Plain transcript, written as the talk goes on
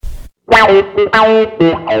Welcome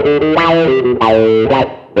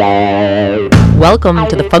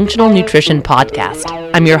to the Functional Nutrition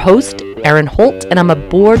Podcast. I'm your host, Erin Holt, and I'm a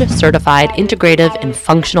board-certified integrative and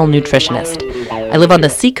functional nutritionist. I live on the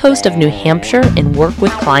seacoast of New Hampshire and work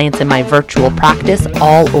with clients in my virtual practice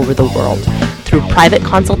all over the world through private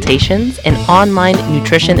consultations and online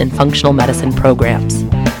nutrition and functional medicine programs.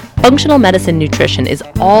 Functional medicine nutrition is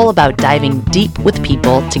all about diving deep with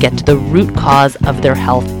people to get to the root cause of their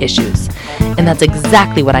health issues. And that's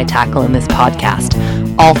exactly what I tackle in this podcast.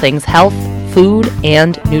 All things health, food,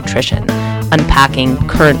 and nutrition, unpacking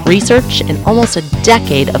current research and almost a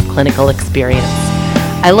decade of clinical experience.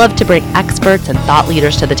 I love to bring experts and thought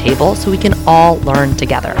leaders to the table so we can all learn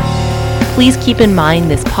together. Please keep in mind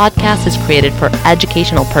this podcast is created for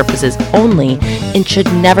educational purposes only and should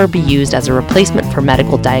never be used as a replacement for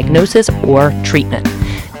medical diagnosis or treatment.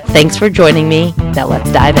 Thanks for joining me. Now let's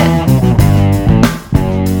dive in.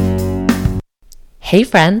 Hey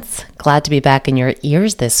friends, glad to be back in your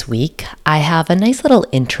ears this week. I have a nice little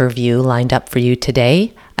interview lined up for you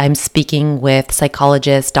today. I'm speaking with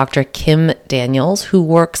psychologist Dr. Kim Daniels, who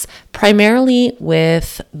works primarily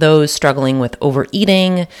with those struggling with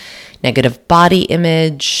overeating, negative body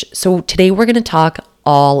image. So today we're going to talk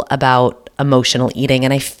all about emotional eating,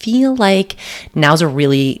 and I feel like now's a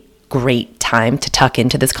really great time to tuck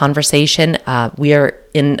into this conversation. We are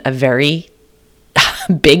in a very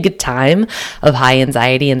big time of high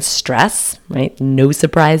anxiety and stress, right? No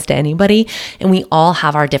surprise to anybody. And we all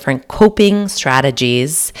have our different coping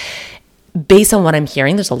strategies. Based on what I'm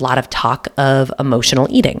hearing, there's a lot of talk of emotional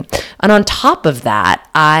eating. And on top of that,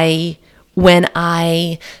 when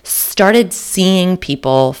I started seeing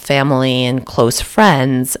people, family and close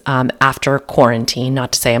friends after quarantine,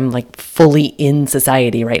 not to say I'm like fully in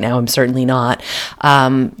society right now, I'm certainly not,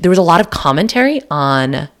 there was a lot of commentary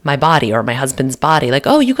on my body or my husband's body, like,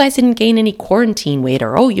 oh, you guys didn't gain any quarantine weight,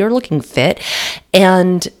 or oh, you're looking fit.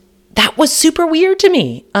 And that was super weird to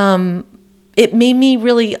me. It made me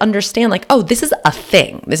really understand, like, oh, this is a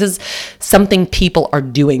thing. This is something people are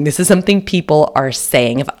doing. This is something people are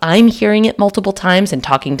saying. If I'm hearing it multiple times and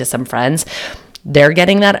talking to some friends, they're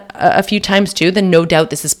getting that a few times too, then no doubt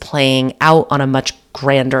this is playing out on a much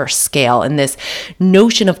grander scale. And this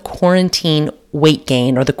notion of quarantine weight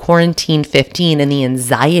gain or the quarantine 15 and the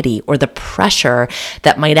anxiety or the pressure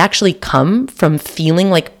that might actually come from feeling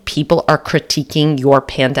like people are critiquing your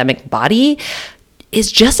pandemic body is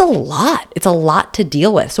just a lot. It's a lot to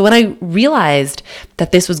deal with. So when I realized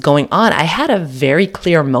that this was going on, I had a very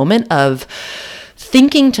clear moment of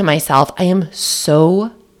thinking to myself, I am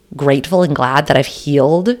so grateful and glad that I've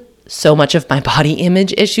healed so much of my body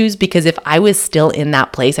image issues, because if I was still in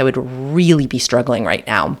that place, I would really be struggling right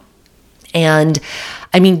now. And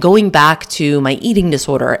I mean, going back to my eating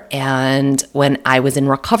disorder and when I was in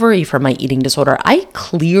recovery from my eating disorder, I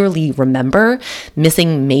clearly remember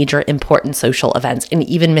missing major important social events and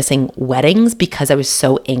even missing weddings because I was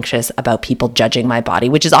so anxious about people judging my body,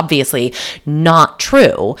 which is obviously not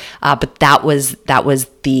true. But that was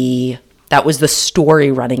the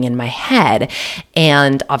story running in my head,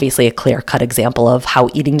 and obviously a clear-cut example of how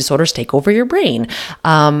eating disorders take over your brain.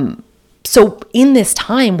 So in this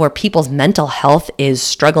time where people's mental health is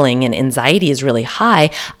struggling and anxiety is really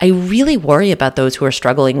high, I really worry about those who are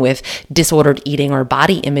struggling with disordered eating or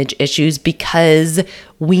body image issues, because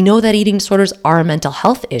we know that eating disorders are a mental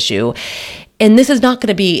health issue. And this is not going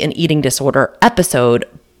to be an eating disorder episode,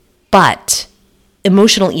 but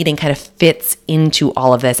emotional eating kind of fits into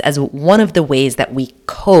all of this as one of the ways that we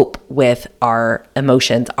cope with our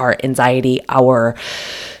emotions, our anxiety, our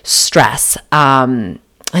stress.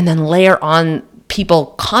 And then layer on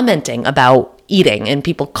people commenting about eating and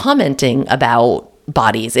people commenting about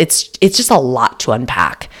bodies. It's just a lot to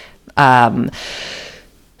unpack. So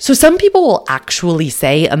some people will actually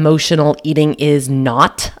say emotional eating is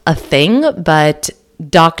not a thing, but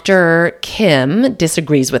Dr. Kim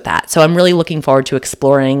disagrees with that. So I'm really looking forward to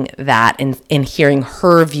exploring that and hearing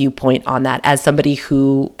her viewpoint on that as somebody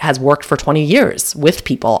who has worked for 20 years with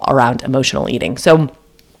people around emotional eating. So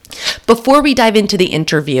before we dive into the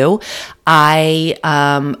interview, I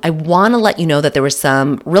want to let you know that there was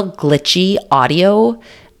some real glitchy audio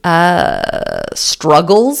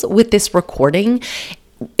struggles with this recording.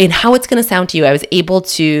 And how it's going to sound to you, I was able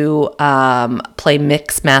to play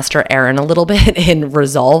mix master Erin a little bit and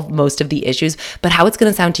resolve most of the issues. But how it's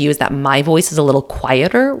going to sound to you is that my voice is a little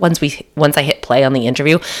quieter once I hit play on the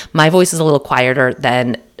interview. My voice is a little quieter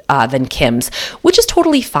than Kim's, which is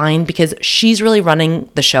totally fine because she's really running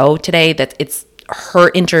the show today. That it's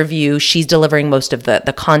her interview. She's delivering most of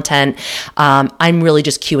the content. I'm really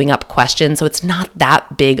just queuing up questions, so it's not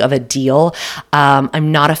that big of a deal.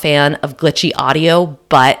 I'm not a fan of glitchy audio,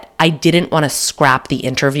 but I didn't want to scrap the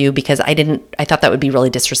interview because I thought that would be really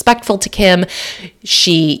disrespectful to Kim.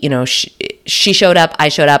 She showed up, I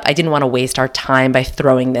showed up. I didn't want to waste our time by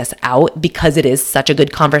throwing this out because it is such a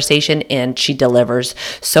good conversation and she delivers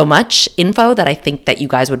so much info that I think that you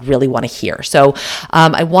guys would really want to hear. So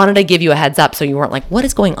I wanted to give you a heads up so you weren't like, what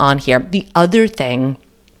is going on here? The other thing,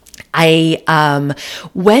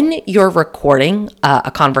 when you're recording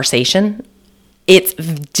a conversation, it's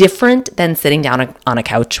different than sitting down on a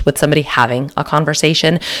couch with somebody having a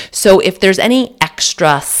conversation. So if there's any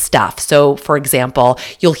extra stuff, so for example,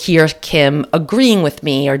 you'll hear Kim agreeing with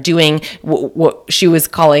me or doing what she was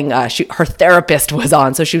calling, her therapist was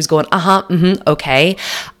on. So she was going, okay.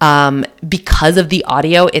 Because of the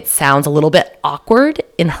audio, it sounds a little bit awkward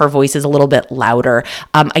and her voice is a little bit louder.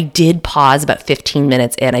 I did pause about 15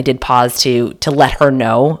 minutes in. I did pause to let her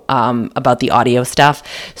know about the audio stuff.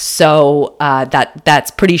 So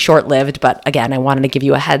that's pretty short-lived, but again, I wanted to give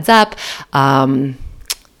you a heads up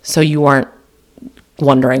so you weren't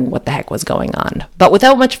wondering what the heck was going on. But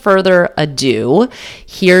without much further ado,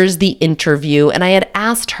 here's the interview. And I had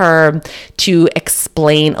asked her to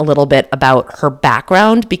explain a little bit about her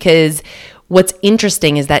background because what's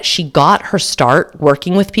interesting is that she got her start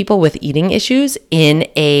working with people with eating issues in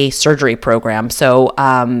a surgery program. So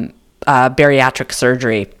bariatric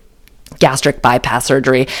surgery, gastric bypass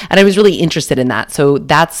surgery. And I was really interested in that. So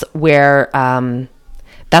that's where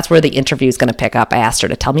the interview is going to pick up. I asked her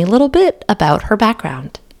to tell me a little bit about her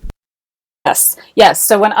background. Yes.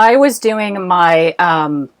 So when I was doing my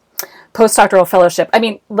postdoctoral fellowship, let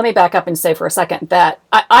me back up and say for a second that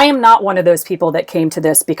I am not one of those people that came to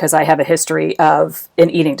this because I have a history of an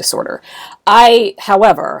eating disorder.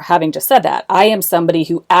 However, having just said that, I am somebody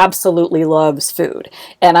who absolutely loves food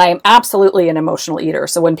and I am absolutely an emotional eater.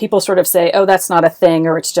 So when people sort of say, oh, that's not a thing,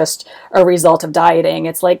 or it's just a result of dieting,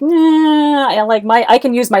 it's like, nah, I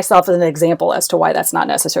can use myself as an example as to why that's not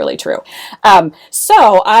necessarily true.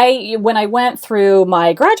 So when I went through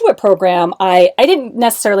my graduate program, I didn't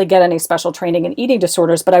necessarily get any special training in eating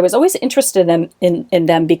disorders, but I was always interested in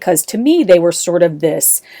them because to me, they were sort of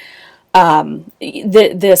this, it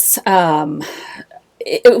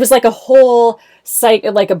was like a whole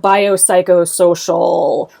like a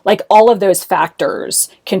biopsychosocial, like all of those factors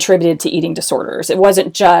contributed to eating disorders. It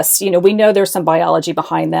wasn't just, we know there's some biology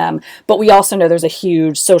behind them, but we also know there's a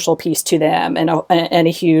huge social piece to them and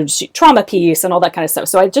a huge trauma piece and all that kind of stuff.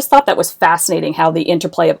 So I just thought that was fascinating how the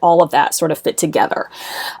interplay of all of that sort of fit together.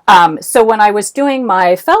 So when I was doing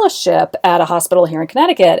my fellowship at a hospital here in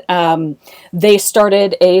Connecticut, they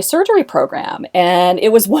started a surgery program. And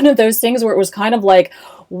it was one of those things where it was kind of like,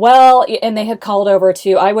 well, and they had called over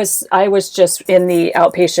to, I was just in the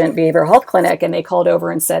outpatient behavioral health clinic, and they called over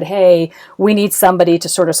and said, hey, we need somebody to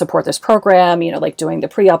sort of support this program, like doing the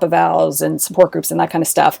pre-op evals and support groups and that kind of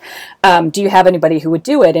stuff. Do you have anybody who would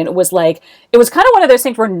do it? And it was kind of one of those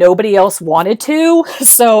things where nobody else wanted to,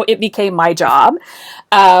 so it became my job.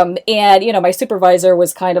 And my supervisor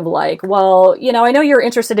was kind of like, well, I know you're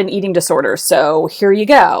interested in eating disorders, so here you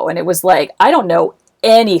go. And it was like, I don't know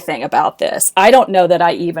anything about this. I don't know that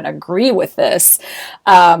I even agree with this.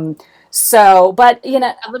 But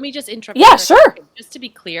let me just interrupt. Yeah, sure. Just to be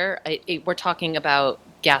clear, we're talking about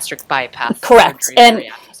gastric bypass. Correct. Surgery.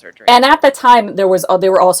 And at the time they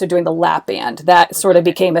were also doing the lap band. That sort of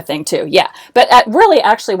became a thing too. Yeah. But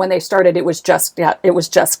actually when they started, it was just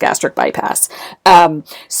gastric bypass.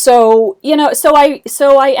 So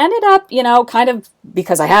I ended up, kind of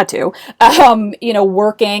because I had to,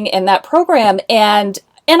 working in that program, and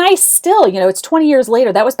I still, it's 20 years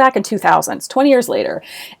later. That was back in 2000. It's 20 years later.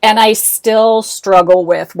 And I still struggle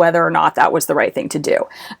with whether or not that was the right thing to do.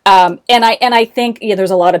 And I think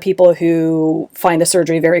there's a lot of people who find the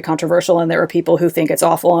surgery very controversial, and there are people who think it's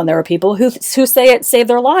awful, and there are people who say it saved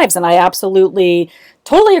their lives. And I absolutely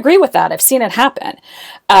totally agree with that. I've seen it happen.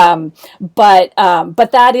 But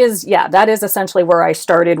that is essentially where I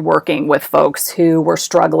started working with folks who were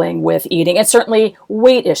struggling with eating, and certainly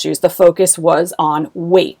weight issues. The focus was on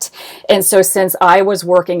weight. And so since I was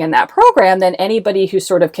working in that program, then anybody who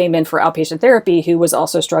sort of came in for outpatient therapy who was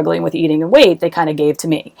also struggling with eating and weight, they kind of gave to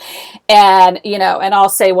me. And, and I'll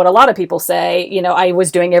say what a lot of people say, I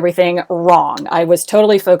was doing everything wrong. I was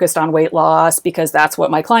totally focused on weight loss because that's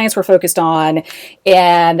what my clients were focused on.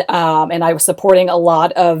 And I was supporting a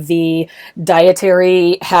lot of the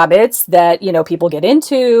dietary habits that, people get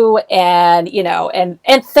into. And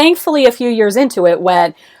thankfully a few years into it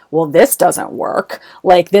went, well, this doesn't work.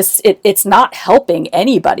 Like this, it's not helping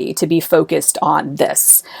anybody to be focused on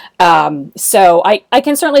this. So I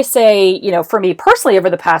can certainly say, for me personally, over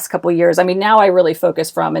the past couple of years, I mean, now I really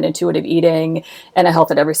focus from an intuitive eating and a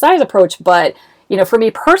health at every size approach. But, for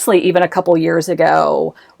me personally, even a couple years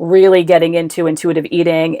ago, really getting into intuitive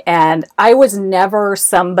eating. And I was never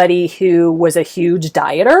somebody who was a huge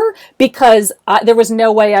dieter because there was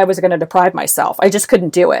no way I was going to deprive myself. I just couldn't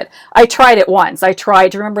do it. I tried it once. I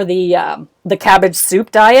tried to remember the cabbage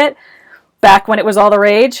soup diet back when it was all the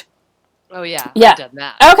rage. Oh, yeah. Yeah. I've done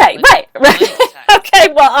that. Okay, right.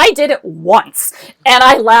 Okay, well, I did it once, and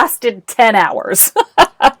I lasted 10 hours.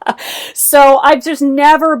 So I've just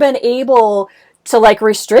never been able to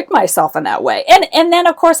restrict myself in that way. And then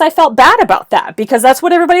of course I felt bad about that because that's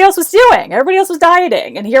what everybody else was doing. Everybody else was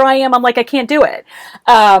dieting. And here I am, I'm like, I can't do it.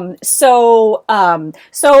 So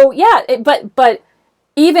yeah, but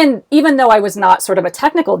even though I was not sort of a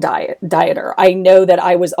technical dieter, I know that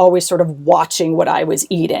I was always sort of watching what I was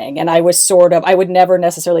eating. And I would never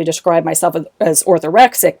necessarily describe myself as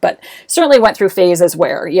orthorexic, but certainly went through phases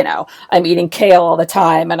where, I'm eating kale all the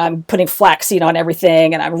time and I'm putting flaxseed on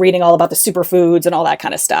everything and I'm reading all about the superfoods and all that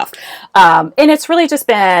kind of stuff. And it's really just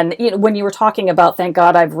been, when you were talking about, thank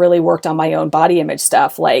God I've really worked on my own body image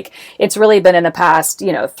stuff, it's really been in the past,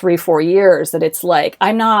 3-4 years that it's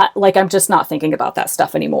I'm just not thinking about that stuff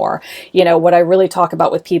anymore. What I really talk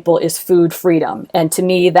about with people is food freedom. And to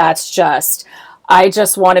me, I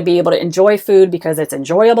just want to be able to enjoy food because it's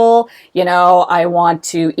enjoyable. I want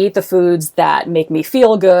to eat the foods that make me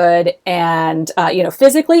feel good and,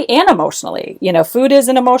 physically and emotionally. Food is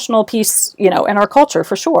an emotional piece, in our culture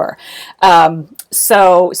for sure.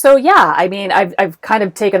 So yeah, I mean, I've kind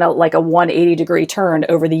of taken a 180 degree turn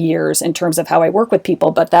over the years in terms of how I work with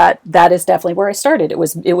people, but that is definitely where I started. It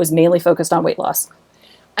was mainly focused on weight loss.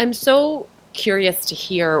 I'm so curious to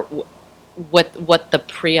hear what the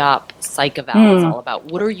pre-op psych eval is all about.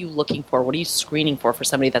 What are you looking for? What are you screening for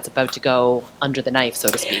somebody that's about to go under the knife, so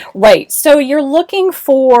to speak? Right. So you're looking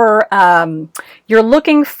for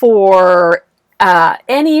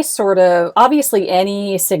obviously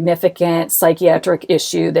any significant psychiatric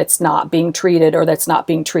issue that's not being treated or that's not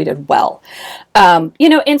being treated well.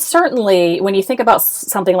 And certainly when you think about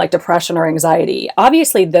something like depression or anxiety,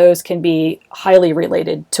 obviously those can be highly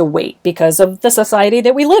related to weight because of the society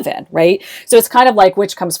that we live in, right? So it's kind of like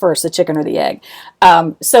which comes first, the chicken or the egg.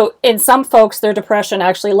 So in some folks, their depression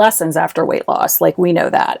actually lessens after weight loss. We know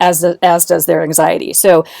that, as does their anxiety.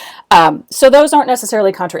 So those aren't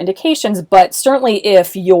necessarily contraindications, but certainly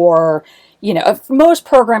if you're, if most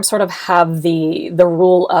programs sort of have the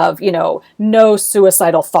rule of, no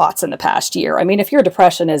suicidal thoughts in the past year. I mean, if your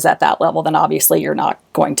depression is at that level, then obviously you're not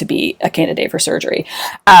going to be a candidate for surgery.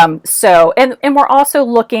 And we're also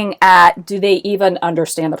looking at, do they even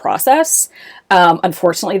understand the process?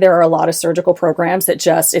 Unfortunately, there are a lot of surgical programs that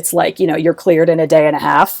it's you're cleared in a day and a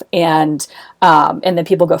half and then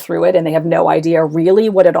people go through it and they have no idea really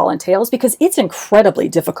what it all entails because it's incredibly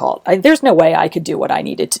difficult. There's no way I could do what I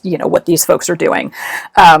needed to, what these folks are doing.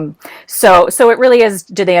 So it really is,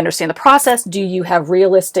 do they understand the process? Do you have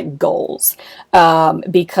realistic goals?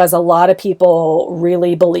 Because a lot of people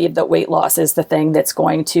really believe that weight loss is the thing that's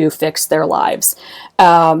going to fix their lives.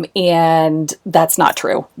 And that's not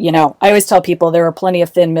true. I always tell people there are plenty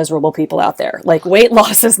of thin, miserable people out there. Weight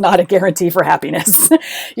loss is not a guarantee for happiness,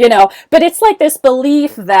 but it's this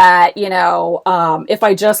belief that, if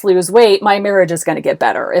I just lose weight, my marriage is going to get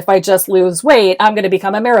better. If I just lose weight, I'm going to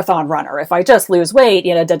become a marathon runner. If I just lose weight,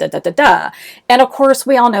 And of course,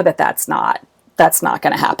 we all know that that's not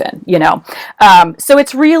going to happen, So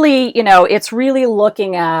it's really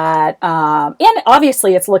looking at, and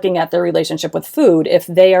obviously it's looking at their relationship with food. If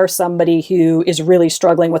they are somebody who is really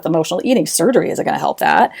struggling with emotional eating, surgery isn't going to help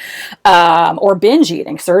that. Or binge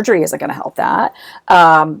eating, surgery isn't going to help that.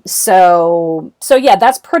 So yeah,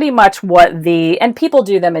 that's pretty much and people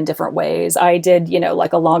do them in different ways. I did,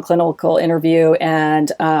 a long clinical interview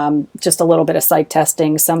and, just a little bit of psych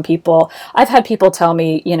testing. I've had people tell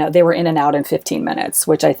me, they were in and out in 15 minutes,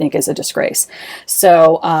 which I think is a disgrace.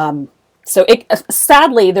 So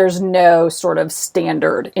sadly, there's no sort of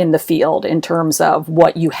standard in the field in terms of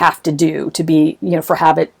what you have to do to be,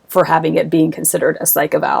 for having it being considered a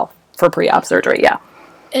psych eval for pre-op surgery. Yeah.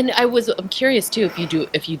 And I'm curious too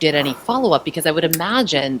if you did any follow-up, because I would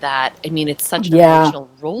imagine that, it's such an emotional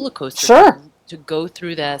roller coaster. Sure. To go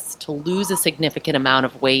through this, to lose a significant amount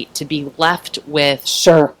of weight, to be left with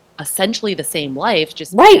essentially the same life,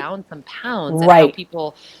 just down some pounds, and how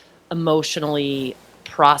people emotionally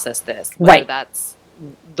process this, whether that's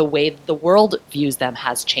the way the world views them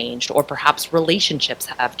has changed, or perhaps relationships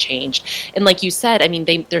have changed. And like you said, I mean,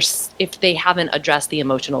 if they haven't addressed the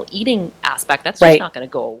emotional eating aspect, that's just not going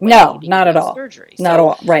to go away. No, not at all. Surgery. Not at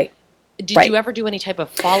all. Right. Did you ever do any type of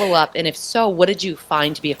follow-up? And if so, what did you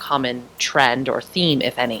find to be a common trend or theme,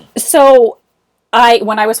 if any? So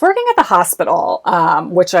when I was working at the hospital,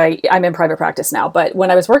 which I'm in private practice now, but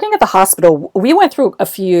when I was working at the hospital, we went through a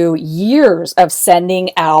few years of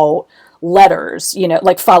sending out letters,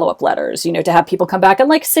 like follow-up letters, to have people come back in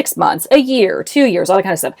like 6 months, a year, 2 years, all that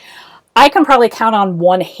kind of stuff. I can probably count on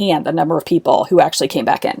one hand the number of people who actually came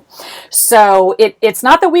back in. So it's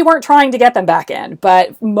not that we weren't trying to get them back in,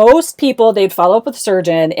 but most people, they'd follow up with the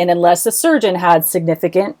surgeon, and unless the surgeon had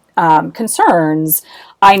significant concerns,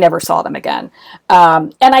 I never saw them again.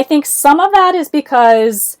 And I think some of that is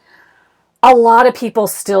because a lot of people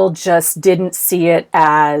still just didn't see it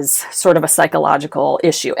as sort of a psychological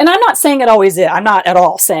issue. And I'm not saying it always is. I'm not at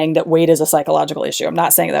all saying that weight is a psychological issue. I'm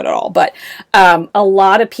not saying that at all. But a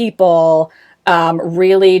lot of people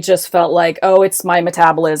really just felt like, oh, it's my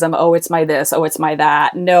metabolism. Oh, it's my this. Oh, it's my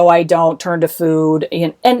that. No, I don't turn to food.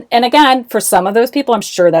 And again, for some of those people, I'm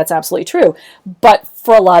sure that's absolutely true. But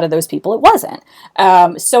for a lot of those people, it wasn't.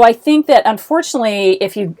 So I think that unfortunately,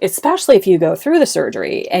 especially if you go through the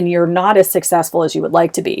surgery and you're not as successful as you would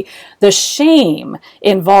like to be, the shame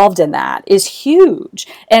involved in that is huge.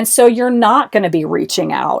 And so you're not going to be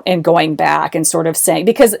reaching out and going back and sort of saying,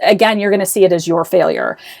 because again, you're going to see it as your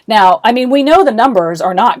failure. Now, I mean, we know the numbers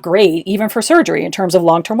are not great, even for surgery in terms of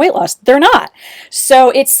long-term weight loss. They're not. So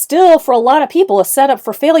it's still, for a lot of people, a setup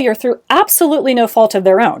for failure through absolutely no fault of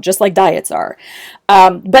their own, just like diets are.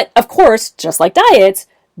 But of course, just like diets,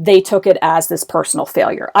 they took it as this personal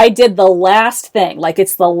failure. I did the last thing, like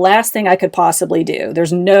it's the last thing I could possibly do.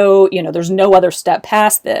 There's no other step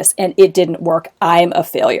past this, and it didn't work. I'm a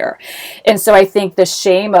failure. And so I think the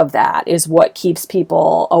shame of that is what keeps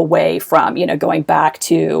people away from, going back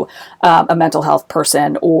to a mental health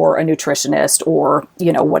person or a nutritionist or,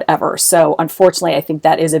 whatever. So unfortunately, I think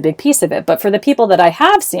that is a big piece of it. But for the people that I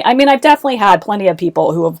have seen, I mean, I've definitely had plenty of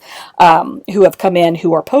people who have come in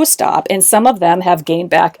who are post-op, and some of them have gained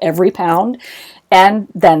back every pound and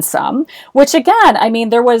then some, which again, I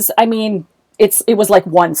mean, it was like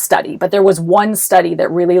one study, but there was one study that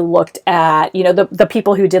really looked at, the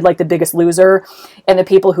people who did like The Biggest Loser and the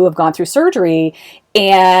people who have gone through surgery.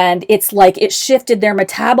 And it's like it shifted their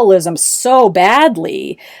metabolism so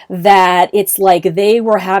badly that it's like they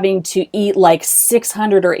were having to eat like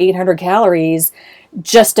 600 or 800 calories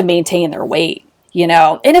just to maintain their weight,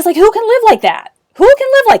 And it's like, who can live like that? Who can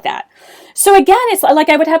live like that? So again, it's like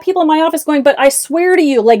I would have people in my office going, but I swear to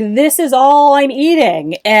you, like this is all I'm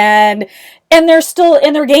eating, and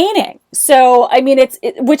they're gaining. So I mean,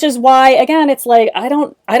 which is why again, it's like I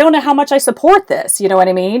don't know how much I support this. You know what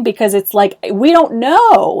I mean? Because it's like we don't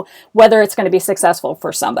know whether it's going to be successful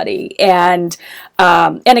for somebody, and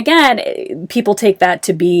again, people take that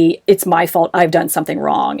to be it's my fault. I've done something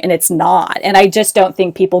wrong, and it's not. And I just don't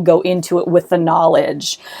think people go into it with the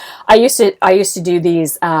knowledge. I used to do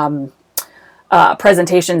these.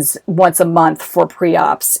 Presentations once a month for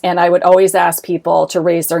pre-ops, and I would always ask people to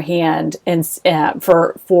raise their hand, and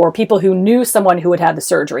for people who knew someone who had had the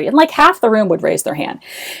surgery, and like half the room would raise their hand,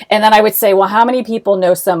 and then I would say, well, how many people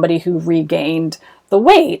know somebody who regained the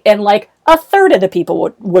weight? And like a third of the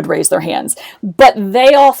people would raise their hands, but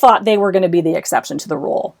they all thought they were going to be the exception to the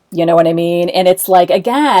rule. You know what I mean? And it's like,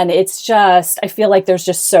 again, it's just, I feel like there's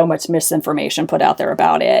just so much misinformation put out there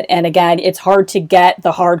about it, and again, it's hard to get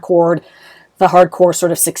the hardcore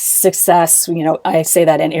sort of success, I say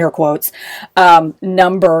that in air quotes,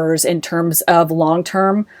 numbers in terms of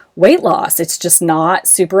long-term weight loss. It's just not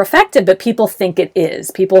super effective, but people think it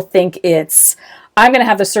is. People think it's, I'm going to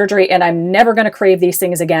have the surgery and I'm never going to crave these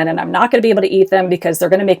things again, and I'm not going to be able to eat them because they're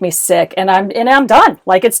going to make me sick, and I'm done.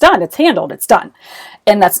 Like it's done. It's handled. It's done.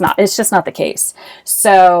 And it's just not the case.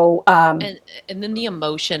 So, and then the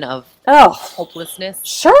emotion of hopelessness.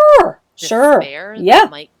 Sure. Despair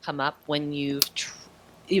that might come up when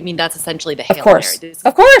that's essentially the Hail Mary. This is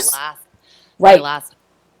of course. The last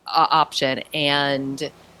option.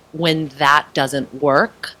 And when that doesn't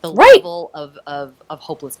work, the level of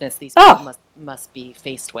hopelessness these people must be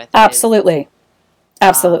faced with. Absolutely.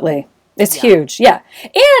 It's huge. Yeah.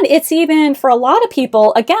 And it's even for a lot of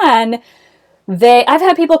people, again, I've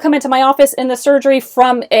had people come into my office in the surgery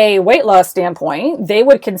from a weight loss standpoint. They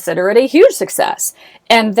would consider it a huge success,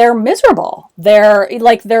 and they're miserable. They're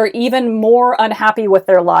even more unhappy with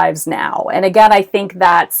their lives now. And again, I think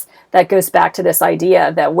that goes back to this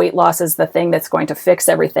idea that weight loss is the thing that's going to fix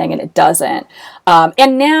everything, and it doesn't.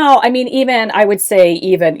 And now, I mean, I would say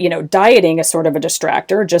dieting is sort of a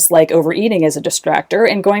distractor, just like overeating is a distractor,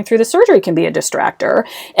 and going through the surgery can be a distractor.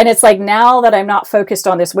 And it's like, now that I'm not focused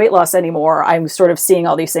on this weight loss anymore, I'm sort of seeing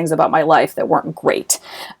all these things about my life that weren't great.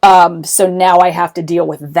 So now I have to deal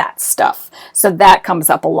with that stuff. So that comes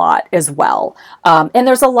up a lot as well. And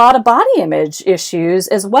there's a lot of body image issues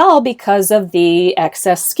as well because of the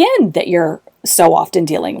excess skin that you're so often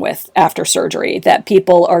dealing with after surgery that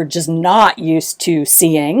people are just not used to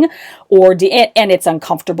seeing, and it's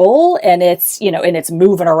uncomfortable, and it's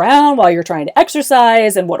moving around while you're trying to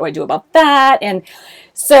exercise, and what do I do about that? And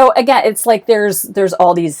so again, it's like there's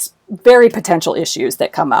all these very potential issues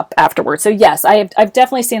that come up afterwards. So yes, I've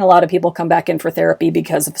definitely seen a lot of people come back in for therapy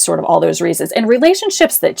because of sort of all those reasons, and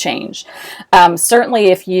relationships that change. Certainly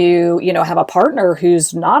if you have a partner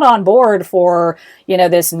who's not on board for,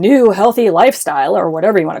 this new healthy lifestyle or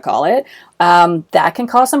whatever you want to call it, that can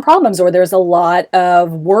cause some problems. Or there's a lot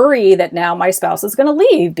of worry that now my spouse is going to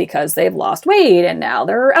leave because they've lost weight and now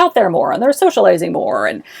they're out there more and they're socializing more.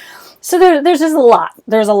 And so there's just a lot.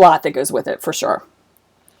 There's a lot that goes with it for sure.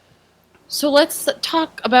 So let's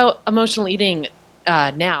talk about emotional eating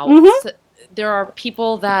now. Mm-hmm. So there are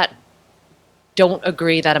people that don't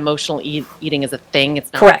agree that emotional eating is a thing.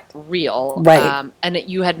 It's not Correct. Real. Right. And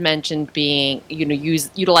you had mentioned being,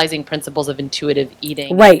 utilizing principles of intuitive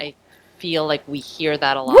eating. Right. I feel like we hear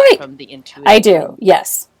that a lot from the intuitive. I do.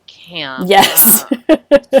 Yes. Camp. Yes.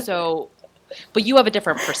 But you have a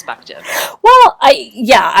different perspective. Well,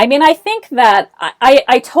 I think that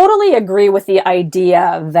I totally agree with the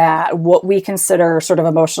idea that what we consider sort of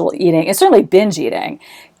emotional eating, and certainly binge eating,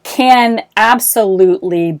 can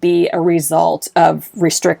absolutely be a result of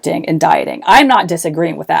restricting and dieting. I'm not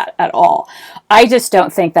disagreeing with that at all. I just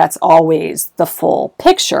don't think that's always the full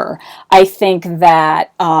picture. I think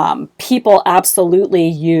that people absolutely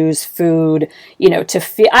use food, to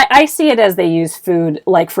feel. I see it as they use food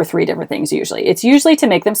like for three different things usually. It's usually to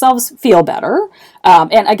make themselves feel better.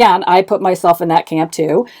 And again, I put myself in that camp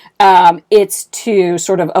too. It's to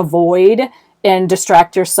sort of avoid and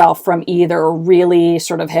distract yourself from either really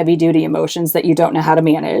sort of heavy duty emotions that you don't know how to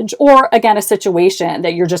manage, or again, a situation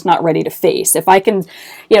that you're just not ready to face. If I can,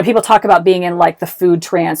 people talk about being in like the food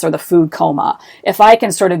trance or the food coma. If I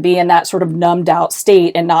can sort of be in that sort of numbed out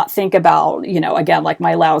state and not think about, again, like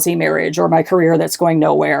my lousy marriage or my career that's going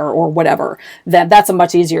nowhere or whatever, then that's a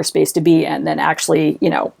much easier space to be in than actually,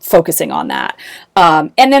 focusing on that.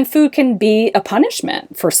 And then food can be a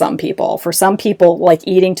punishment for some people. For some people, like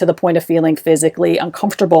eating to the point of feeling physically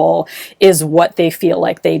uncomfortable is what they feel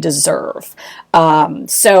like they deserve.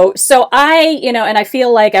 So I, and I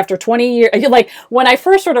feel like after 20 years, like when I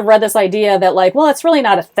first sort of read this idea that like, well, it's really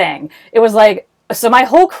not a thing. It was like, so my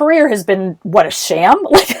whole career has been, what, a sham?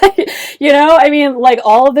 Like, like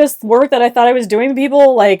all of this work that I thought I was doing to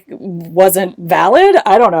people, like, wasn't valid.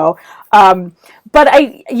 I don't know. But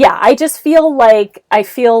I just feel like, I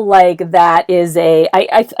feel like that is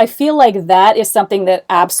I feel like that is something that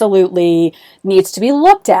absolutely needs to be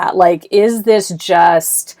looked at. Like, is this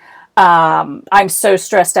just, I'm so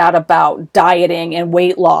stressed out about dieting and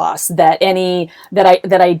weight loss that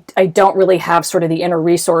I don't really have sort of the inner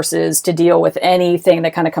resources to deal with anything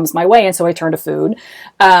that kind of comes my way, and so I turn to food.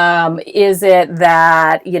 Is it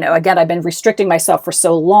that, again, I've been restricting myself for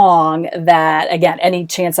so long that, again, any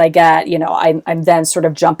chance I get, I'm then sort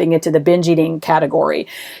of jumping into the binge eating category.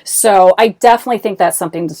 So I definitely think that's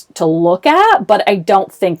something to look at, but I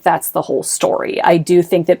don't think that's the whole story. I do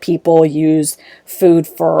think that people use food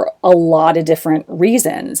for a lot of different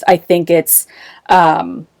reasons. I think it's,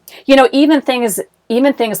 even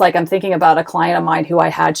things like, I'm thinking about a client of mine who I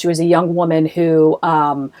had. She was a young woman who,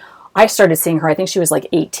 I started seeing her, I think she was like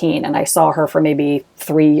 18, and I saw her for maybe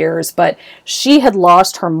 3 years, but she had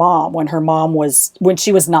lost her mom when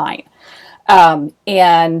she was 9.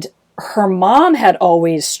 And her mom had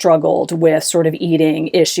always struggled with sort of eating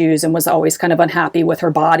issues and was always kind of unhappy with her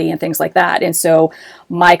body and things like that. And so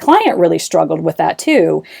my client really struggled with that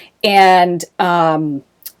too. And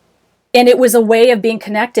it was a way of being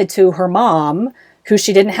connected to her mom, who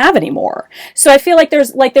she didn't have anymore. So I feel like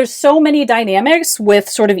there's so many dynamics with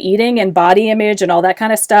sort of eating and body image and all that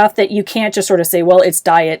kind of stuff that you can't just sort of say, well, it's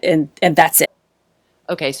diet and that's it.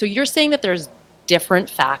 Okay. So you're saying that there's different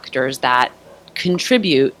factors that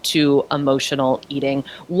contribute to emotional eating.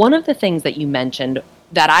 One of the things that you mentioned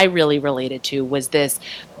that I really related to was this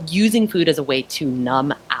using food as a way to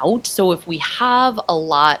numb out. So if we have a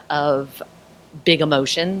lot of big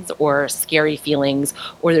emotions or scary feelings,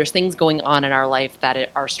 or there's things going on in our life that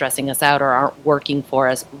are stressing us out or aren't working for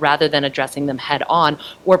us, rather than addressing them head on,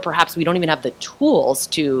 or perhaps we don't even have the tools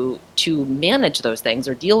to manage those things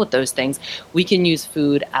or deal with those things, we can use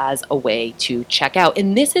food as a way to check out.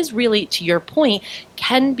 And this is really, to your point,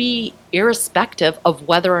 can be irrespective of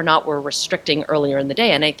whether or not we're restricting earlier in the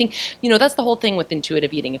day. And I think, that's the whole thing with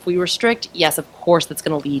intuitive eating. If we restrict, yes, of course, that's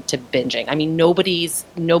going to lead to binging. I mean, nobody's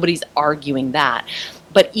arguing that.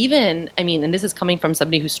 But even, and this is coming from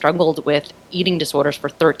somebody who struggled with eating disorders for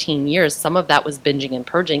 13 years, some of that was binging and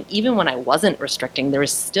purging. Even when I wasn't restricting, there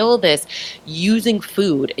was still this using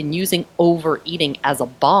food and using overeating as a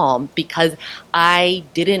balm because I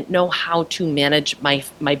didn't know how to manage my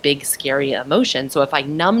big, scary emotions. So if I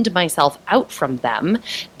numbed myself out from them,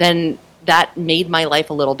 then that made my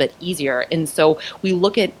life a little bit easier. And so we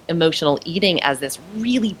look at emotional eating as this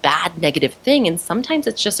really bad negative thing. And sometimes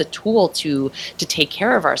it's just a tool to take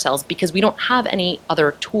care of ourselves because we don't have any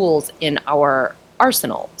other tools in our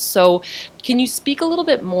arsenal. So can you speak a little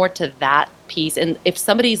bit more to that piece? And if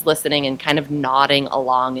somebody's listening and kind of nodding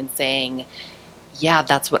along and saying, yeah,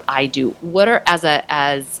 that's what I do. What are,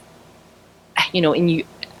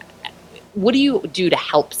 what do you do to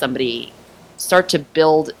help somebody start to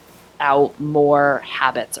build out more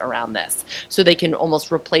habits around this so they can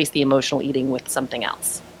almost replace the emotional eating with something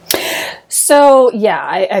else? So, yeah,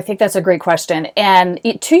 I think that's a great question. And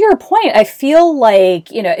to your point, I feel like,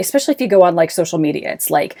 especially if you go on like social media, it's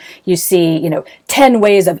like you see, 10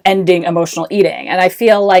 ways of ending emotional eating. And I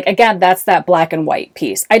feel like, again, that's that black and white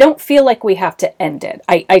piece. I don't feel like we have to end it.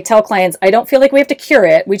 I tell clients, I don't feel like we have to cure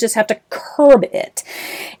it. We just have to curb it.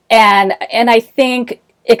 And I think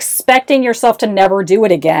expecting yourself to never do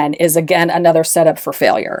it again is, again, another setup for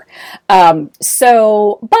failure. But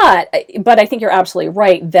I think you're absolutely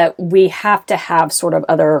right that we have to have sort of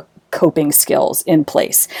other coping skills in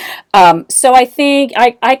place. So I think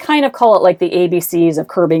I kind of call it like the ABCs of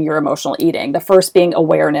curbing your emotional eating. The first being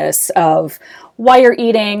awareness of why you're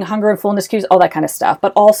eating, hunger and fullness cues, all that kind of stuff,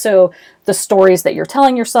 but also the stories that you're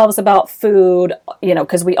telling yourselves about food,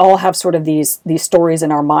 because we all have sort of these stories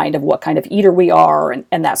in our mind of what kind of eater we are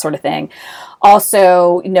and that sort of thing.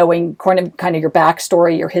 Also, knowing kind of your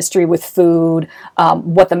backstory, your history with food,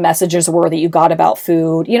 what the messages were that you got about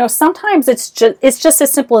food. Sometimes it's just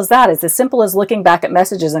as simple as that. It's as simple as looking back at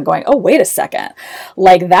messages and going, oh, wait a second,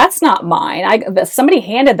 like that's not mine. Somebody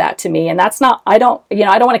handed that to me, and that's not. I don't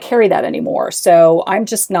want to carry that anymore. So I'm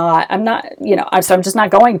just not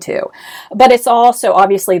going to. But it's also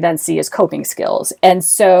obviously then see as coping skills. And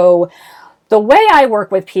so the way I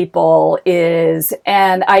work with people is,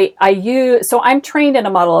 and I'm trained in a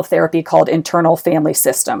model of therapy called internal family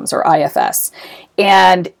systems, or IFS.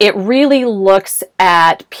 And it really looks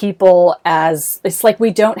at people as, it's like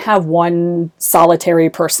we don't have one solitary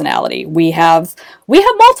personality. We have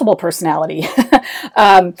multiple personality.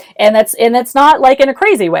 And that's not like in a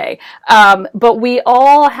crazy way. But we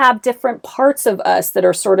all have different parts of us that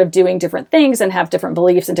are sort of doing different things and have different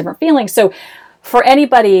beliefs and different feelings. So for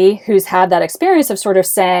anybody who's had that experience of sort of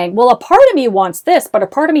saying, well, a part of me wants this, but a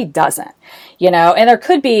part of me doesn't, and there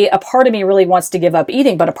could be a part of me really wants to give up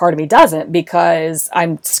eating, but a part of me doesn't because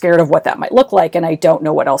I'm scared of what that might look like and I don't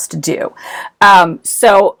know what else to do.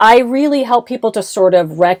 So I really help people to sort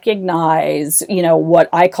of recognize, what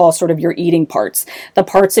I call sort of your eating parts, the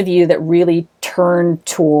parts of you that really turn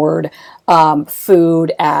toward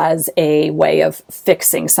food as a way of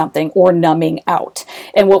fixing something or numbing out.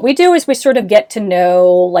 And what we do is we sort of get to know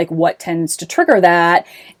like what tends to trigger that.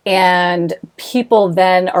 And people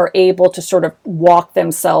then are able to sort of walk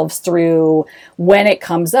themselves through when it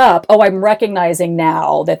comes up. Oh, I'm recognizing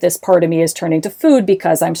now that this part of me is turning to food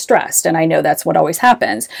because I'm stressed. And I know that's what always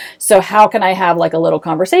happens. So how can I have like a little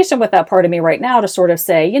conversation with that part of me right now to sort of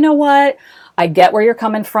say, you know what? I get where you're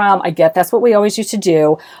coming from. I get that's what we always used to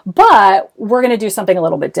do, but we're going to do something a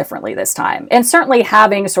little bit differently this time. And certainly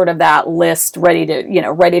having sort of that list ready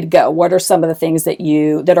to go. What are some of the things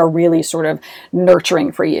that are really sort of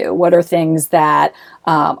nurturing for you? What are things that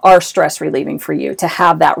are stress relieving for you? To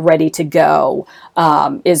have that ready to go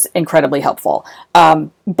is incredibly helpful.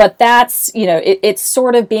 But that's, it's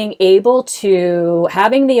sort of being able to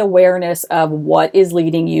having the awareness of what is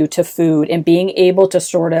leading you to food and being able to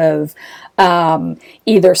sort of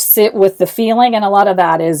either sit with the feeling, and a lot of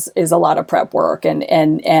that is a lot of prep work,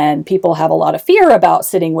 and people have a lot of fear about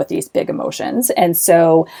sitting with these big emotions, and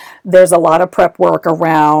so there's a lot of prep work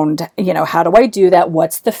around, how do I do that?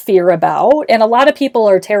 What's the fear about? And a lot of people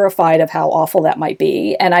are terrified of how awful that might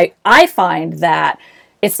be, and I find that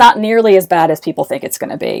It's not nearly as bad as people think it's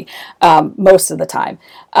going to be, most of the time.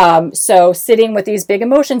 So sitting with these big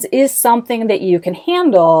emotions is something that you can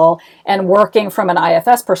handle, and working from an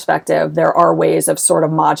IFS perspective, there are ways of sort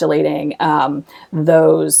of modulating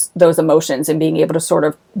those emotions and being able to sort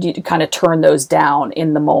of kind of turn those down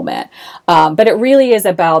in the moment. But it really is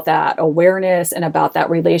about that awareness and about that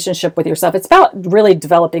relationship with yourself. It's about really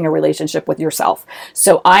developing a relationship with yourself.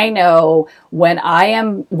 So I know when I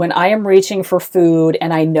am reaching for food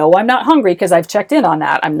and I know I'm not hungry, because I've checked in on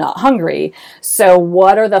that, I'm not hungry. So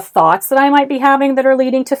what are the thoughts that I might be having that are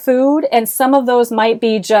leading to food? And some of those might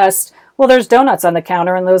be just, well, there's donuts on the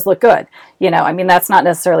counter and those look good. I mean, that's not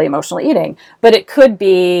necessarily emotional eating, but it could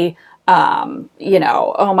be,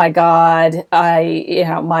 oh my God,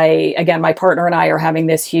 my partner and I are having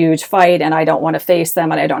this huge fight and I don't want to face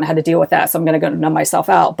them and I don't know how to deal with that. So I'm going to go numb myself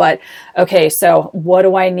out. But okay, so what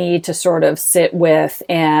do I need to sort of sit with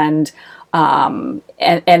and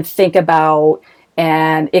think about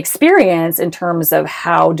and experience in terms of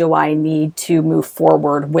how do I need to move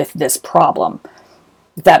forward with this problem?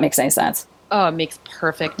 If that makes any sense. Oh, it makes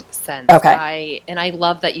perfect sense. Okay. I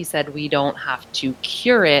love that you said we don't have to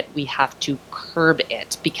cure it, we have to curb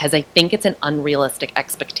it, because I think it's an unrealistic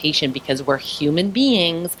expectation, because we're human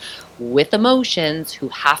beings with emotions who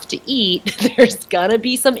have to eat. There's gonna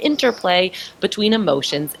be some interplay between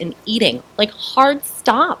emotions and eating. Like, hard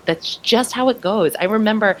stop. That's just how it goes. I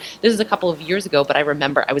remember, this is a couple of years ago, but I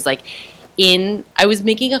remember I was like, I was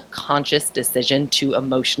making a conscious decision to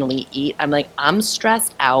emotionally eat. I'm like, I'm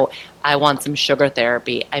stressed out. I want some sugar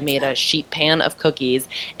therapy. I made a sheet pan of cookies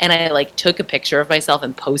and I like took a picture of myself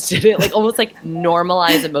and posted it, like almost like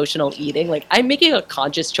normalize emotional eating. Like, I'm making a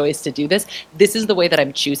conscious choice to do this. This is the way that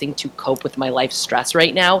I'm choosing to cope with my life stress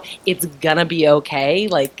right now. It's gonna be okay.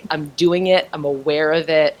 Like, I'm doing it. I'm aware of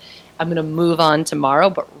it. I'm going to move on tomorrow,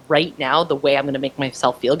 but right now, the way I'm going to make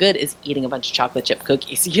myself feel good is eating a bunch of chocolate chip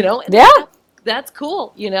cookies, And yeah, that's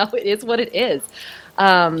cool. It is what it is.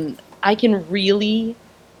 I can really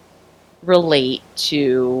relate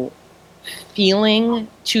to feeling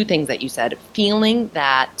two things that you said. Feeling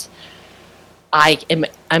that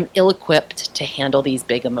I'm ill-equipped to handle these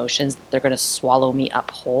big emotions. They're going to swallow me up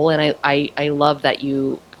whole. And I love that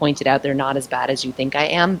you pointed out they're not as bad as you think I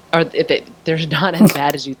am, or they're not as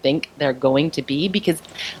bad as you think they're going to be, because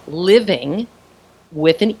living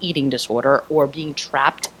with an eating disorder or being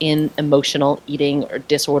trapped in emotional eating or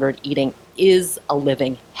disordered eating is a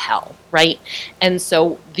living hell, right? And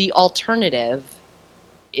so the alternative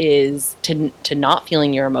is to not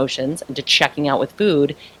feeling your emotions and to checking out with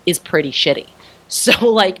food is pretty shitty. So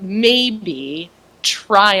like, maybe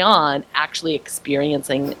try on actually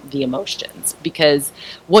experiencing the emotions, because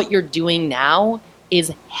what you're doing now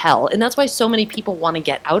is hell. And that's why so many people want to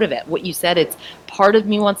get out of it. What you said, it's part of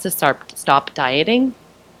me wants to stop dieting.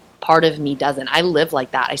 Part of me doesn't. I live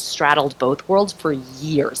like that. I straddled both worlds for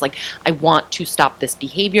years. Like, I want to stop this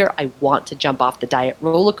behavior. I want to jump off the diet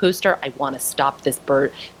roller coaster. I want to stop this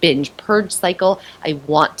binge purge cycle. I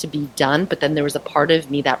want to be done. But then there was a part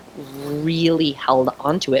of me that really held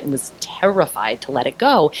onto it and was terrified to let it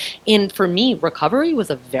go. And for me, recovery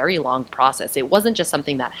was a very long process. It wasn't just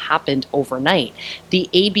something that happened overnight. The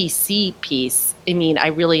ABC piece, I mean, I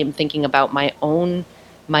really am thinking about my own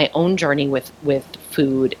journey with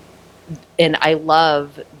food. And I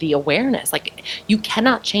love the awareness. Like, you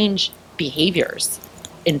cannot change behaviors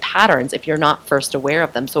and patterns if you're not first aware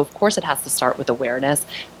of them. So of course it has to start with awareness.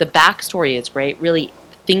 The backstory is great, really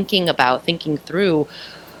thinking through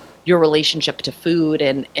your relationship to food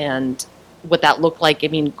and what that looked like. I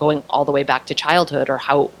mean, going all the way back to childhood, or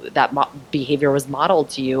how that behavior was modeled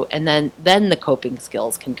to you. And then the coping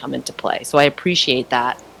skills can come into play. So I appreciate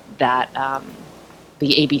that the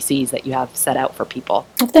ABCs that you have set out for people.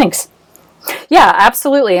 Thanks. Yeah,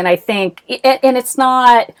 absolutely. And I think, and it's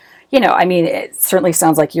not, I mean, it certainly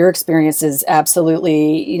sounds like your experience is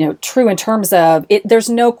absolutely, true in terms of it. There's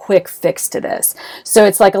no quick fix to this. So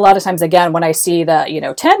it's like, a lot of times, again, when I see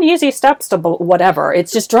the, 10 easy steps to whatever, it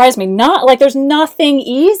just drives me not like, there's nothing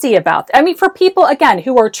easy about that. I mean, for people, again,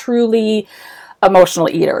 who are truly emotional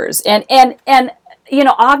eaters and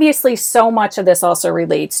obviously so much of this also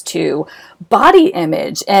relates to body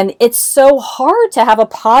image, and it's so hard to have a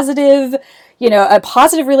positive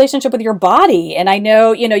relationship with your body. And I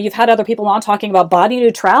know, you've had other people on talking about body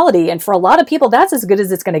neutrality, and for a lot of people, that's as good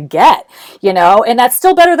as it's going to get, and that's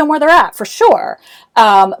still better than where they're at for sure.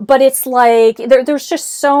 But it's like, there's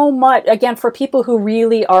just so much, again, for people who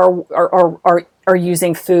really are are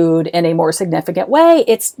using food in a more significant way,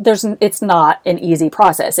 it's not an easy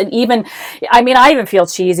process. And even, I mean, I even feel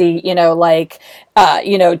cheesy,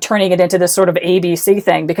 turning it into this sort of ABC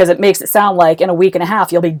thing, because it makes it sound like in a week and a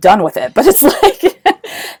half you'll be done with it. But it's like,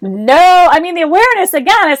 no, I mean, the awareness,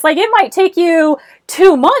 again, it's like it might take you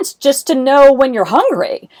 2 months just to know when you're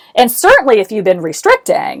hungry. And certainly if you've been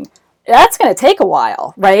restricting, that's going to take a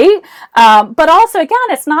while, right? But also, again,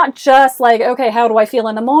 it's not just like, okay, how do I feel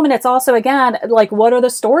in the moment? It's also, again, like, what are the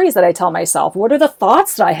stories that I tell myself? What are the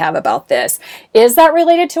thoughts that I have about this? Is that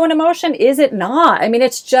related to an emotion? Is it not? I mean,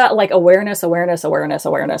 it's just like awareness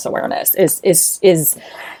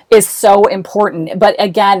is so important. But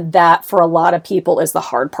again, that for a lot of people is the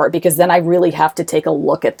hard part, because then I really have to take a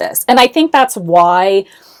look at this. And I think that's why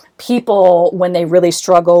people, when they really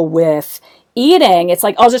struggle with eating, it's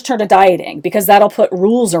like, I'll just turn to dieting, because that'll put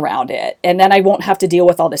rules around it, and then I won't have to deal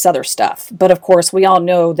with all this other stuff. But of course, we all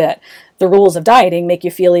know that the rules of dieting make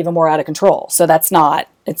you feel even more out of control. So it's not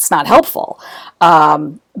helpful.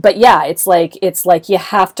 But yeah, it's like you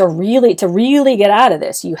have to really get out of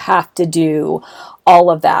this, you have to do all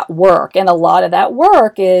of that work. And a lot of that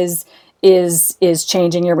work is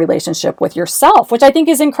changing your relationship with yourself, which I think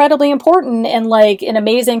is incredibly important, and like an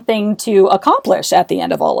amazing thing to accomplish at the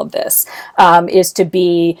end of all of this, is to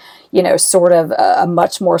be, sort of a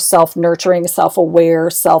much more self-nurturing,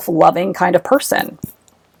 self-aware, self-loving kind of person.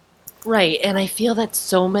 Right. And I feel that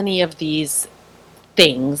so many of these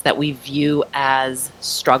things that we view as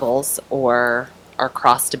struggles or are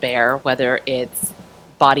cross to bear, whether it's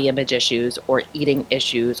body image issues or eating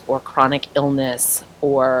issues or chronic illness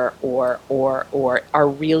or are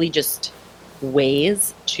really just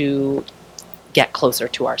ways to get closer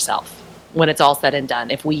to ourselves when it's all said and done.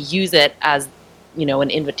 If we use it as, an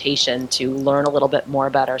invitation to learn a little bit more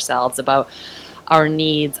about ourselves, about our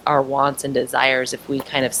needs, our wants and desires, if we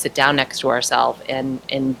kind of sit down next to ourselves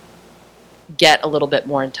and get a little bit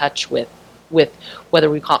more in touch with whether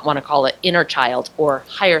we want to call it inner child or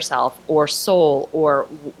higher self or soul or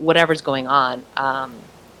whatever's going on,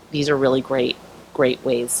 these are really great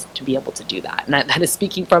ways to be able to do that. And that is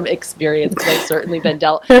speaking from experience, because I've certainly been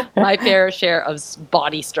dealt my fair share of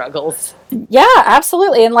body struggles. Yeah,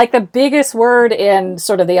 absolutely. And like the biggest word in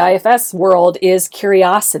sort of the IFS world is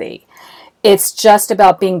curiosity. It's just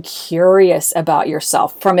about being curious about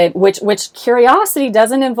yourself from it, which curiosity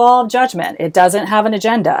doesn't involve judgment. It doesn't have an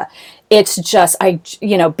agenda. It's just,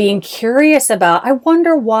 being curious about, I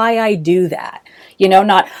wonder why I do that.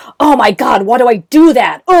 Not, oh my God, why do I do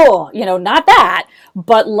that? Oh, not that,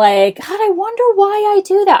 but like, God, I wonder why I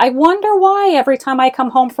do that. I wonder why every time I come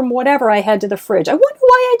home from whatever, I head to the fridge. I wonder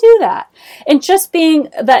why I do that. And just being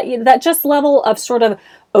that just level of sort of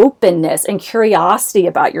openness and curiosity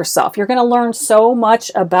about yourself. You're going to learn so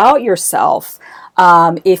much about yourself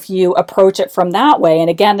if you approach it from that way. And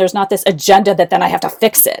again, there's not this agenda that then I have to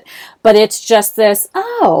fix it, but it's just this,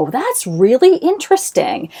 oh, that's really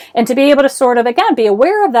interesting. And to be able to sort of, again, be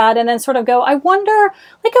aware of that and then sort of go, I wonder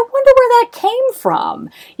where that came from,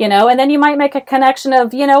 and then you might make a connection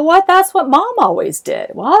of, that's what mom always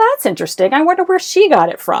did. Well, that's interesting. I wonder where she got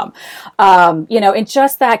it from. And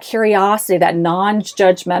just that curiosity, that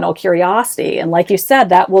non-judgmental curiosity. And like you said,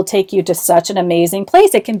 that will take you to such an amazing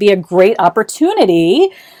place. It can be a great opportunity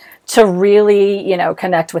to really,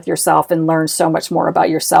 connect with yourself and learn so much more about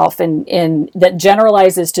yourself, and that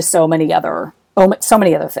generalizes to so many other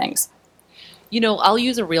things. I'll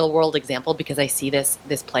use a real world example because I see this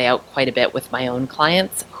play out quite a bit with my own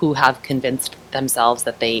clients who have convinced themselves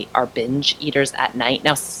that they are binge eaters at night.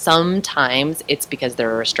 Now, sometimes it's because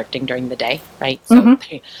they're restricting during the day, right? So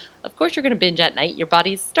of course you're going to binge at night. Your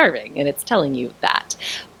body's starving and it's telling you that.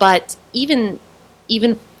 But even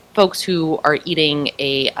folks who are eating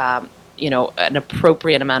an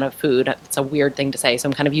appropriate amount of food. It's a weird thing to say, so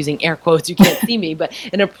I'm kind of using air quotes. You can't see me, but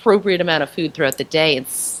an appropriate amount of food throughout the day, and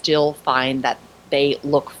still find that they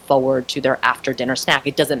look forward to their after dinner snack.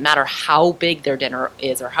 It doesn't matter how big their dinner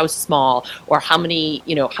is or how small or how many,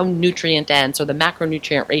 how nutrient dense or the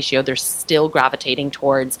macronutrient ratio, they're still gravitating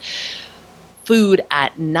towards food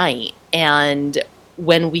at night. And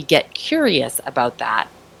when we get curious about that,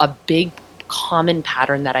 a big common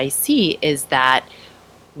pattern that I see is that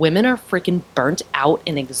women are freaking burnt out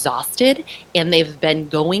and exhausted, and they've been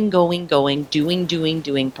going, doing,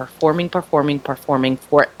 performing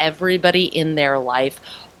for everybody in their life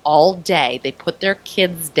all day. They put their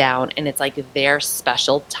kids down, and it's like their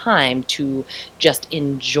special time to just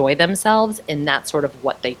enjoy themselves, and that's sort of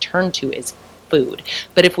what they turn to is food.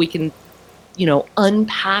 But if we can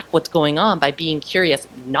unpack what's going on by being curious,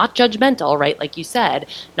 not judgmental, right? Like you said,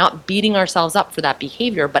 not beating ourselves up for that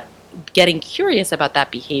behavior, but getting curious about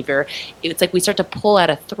that behavior, it's like we start to pull at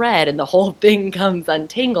a thread and the whole thing comes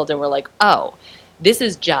untangled, and we're like, oh, this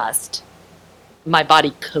is just my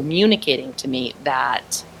body communicating to me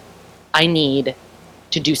that I need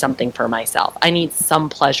to do something for myself. I need some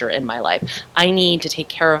pleasure in my life. I need to take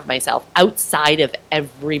care of myself outside of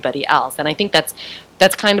everybody else. And I think that's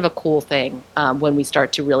kind of a cool thing when we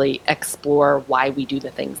start to really explore why we do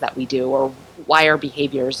the things that we do, or why our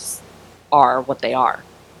behaviors are what they are.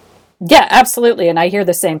 Yeah, absolutely. And I hear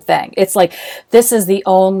the same thing. It's like, this is the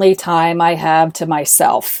only time I have to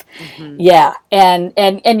myself. Mm-hmm. Yeah.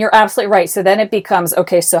 And you're absolutely right. So then it becomes,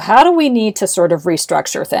 okay, so how do we need to sort of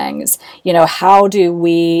restructure things? How do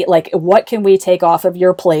we, like, what can we take off of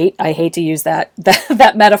your plate? I hate to use that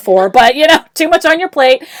metaphor, but too much on your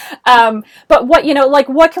plate. But what,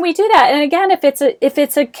 what can we do that? And again, if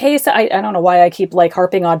it's a case, I don't know why I keep like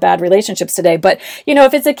harping on bad relationships today, but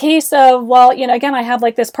if it's a case of, well, again, I have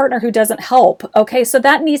like this partner who doesn't help. Okay, so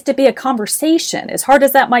that needs to be a conversation. As hard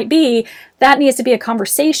as that might be, that needs to be a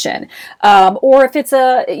conversation. Or if it's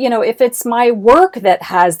if it's my work that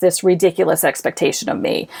has this ridiculous expectation of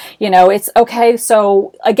me, it's okay.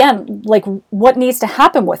 So again, like, what needs to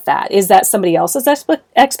happen with that? Is that somebody else's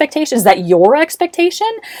expectation? Is that your expectation?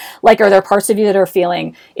 Like, are there parts of you that are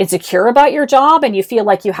feeling insecure about your job and you feel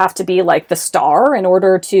like you have to be like the star in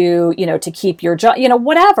order to, to keep your job,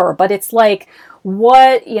 whatever. But it's like,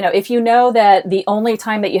 what, if you know that the only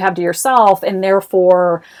time that you have to yourself, and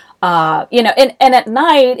therefore, and at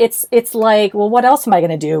night, it's like, well, what else am I going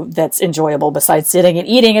to do that's enjoyable besides sitting and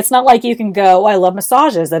eating? It's not like you can go, oh, I love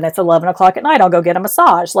massages, and it's 11 o'clock at night, I'll go get a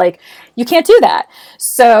massage. Like, you can't do that.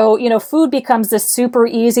 So, food becomes this super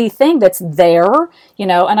easy thing that's there,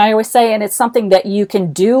 and I always say, and it's something that you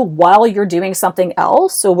can do while you're doing something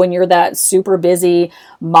else. So when you're that super busy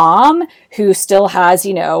mom who still has,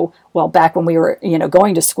 well, back when we were,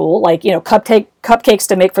 going to school, like, cupcakes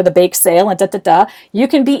to make for the bake sale and you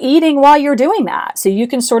can be eating while you're doing that. So you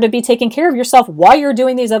can sort of be taking care of yourself while you're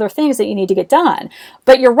doing these other things that you need to get done.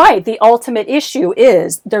 But you're right. The ultimate issue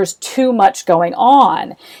is there's too much going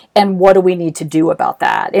on. And what do we need to do about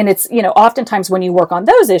that? And it's, oftentimes when you work on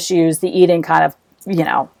those issues, the eating kind of,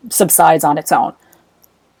 subsides on its own.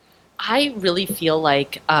 I really feel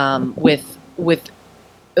like with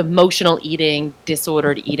emotional eating,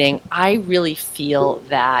 disordered eating, I really feel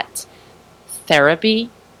that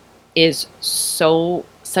therapy is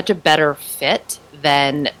such a better fit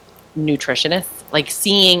than nutritionists. Like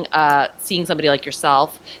seeing somebody like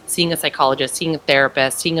yourself, seeing a psychologist, seeing a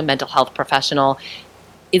therapist, seeing a mental health professional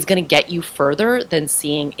is going to get you further than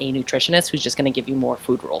seeing a nutritionist who's just going to give you more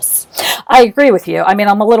food rules. I agree with you. I mean,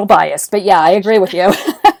 I'm a little biased, but yeah, I agree with you. But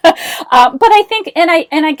I think, and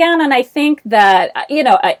I think that,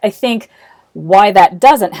 I think why that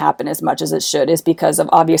doesn't happen as much as it should is because of,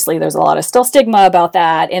 obviously, there's a lot of still stigma about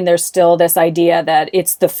that. And there's still this idea that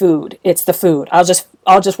it's the food. I'll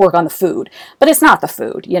just work on the food, but it's not the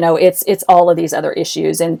food, it's all of these other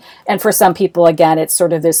issues. And for some people, again, it's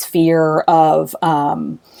sort of this fear of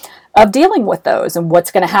dealing with those and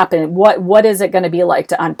what's going to happen. What is it going to be like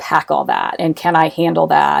to unpack all that? And can I handle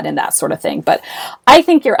that and that sort of thing? But I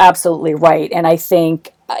think you're absolutely right. And I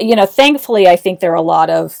think, thankfully, I think there are a lot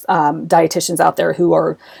of dietitians out there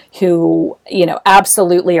who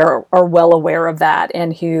absolutely are well aware of that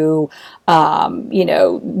and who,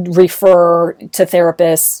 refer to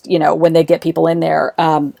therapists, when they get people in there.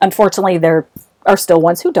 Unfortunately, there are still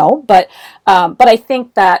ones who don't, but I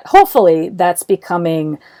think that hopefully that's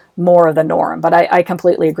becoming more of the norm. But I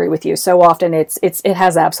completely agree with you. So often it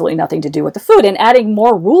has absolutely nothing to do with the food, and adding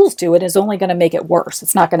more rules to it is only going to make it worse.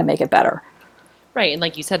 It's not going to make it better. Right. And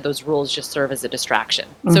like you said, those rules just serve as a distraction.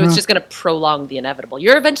 Mm-hmm. So it's just going to prolong the inevitable.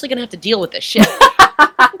 You're eventually going to have to deal with this shit.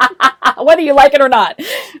 Whether you like it or not.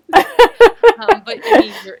 But I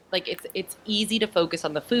mean, it's easy to focus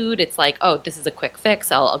on the food. It's like, oh, this is a quick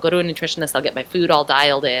fix. I'll go to a nutritionist. I'll get my food all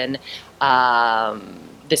dialed in.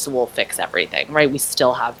 This will fix everything, right? We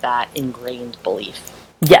still have that ingrained belief.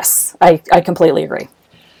 Yes, I completely agree.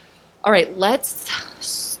 All right,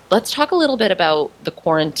 let's talk a little bit about the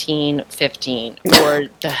quarantine 15 or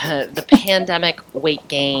the pandemic weight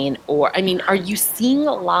gain. Or, I mean, are you seeing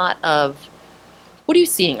a lot of, what are you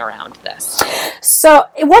seeing around this? So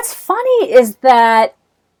what's funny is that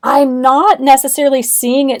I'm not necessarily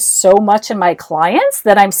seeing it so much in my clients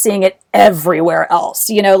that I'm seeing it everywhere else.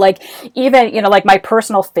 Like even, like my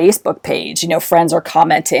personal Facebook page, friends are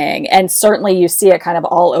commenting, and certainly you see it kind of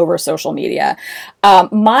all over social media.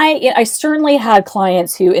 I certainly had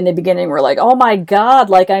clients who in the beginning were like, oh my God,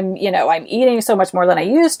 like I'm eating so much more than I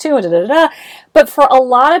used to, and da, da, da. But for a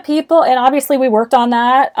lot of people, and obviously we worked on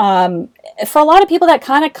that, for a lot of people that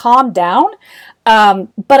kind of calmed down.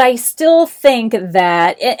 But I still think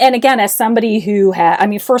that, and again, as somebody who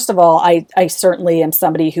first of all, I certainly am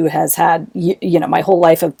somebody who has had, my whole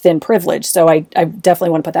life of thin privilege. So I definitely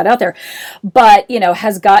want to put that out there, but,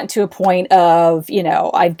 has gotten to a point of,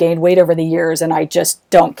 I've gained weight over the years and I just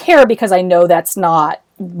don't care because I know that's not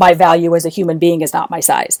my value as a human being, is not my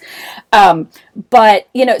size. But,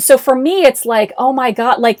 so for me, it's like, oh my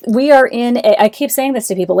God, like I keep saying this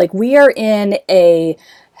to people, like we are in a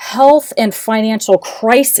health and financial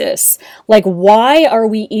crisis. Like, why are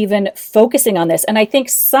we even focusing on this? And I think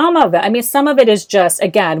some of it is just,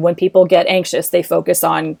 again, when people get anxious, they focus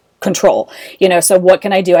on control. So what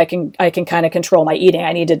can I do? I can kind of control my eating.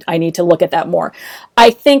 I need to look at that more. I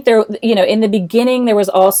think there, in the beginning, there was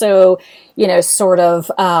also, sort of,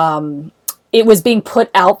 it was being put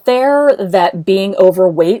out there that being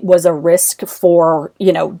overweight was a risk for,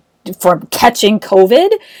 from catching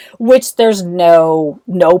COVID, which there's no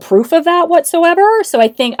proof of that whatsoever. So I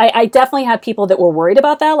think I definitely had people that were worried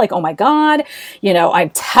about that. Like, oh my God, I'm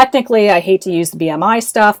technically, I hate to use the BMI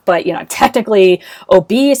stuff, but I'm technically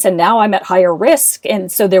obese and now I'm at higher risk.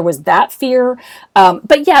 And so there was that fear.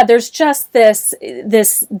 But yeah, there's just this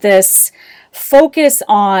focus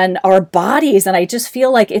on our bodies. And I just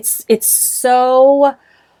feel like it's so,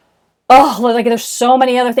 like there's so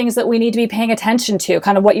many other things that we need to be paying attention to,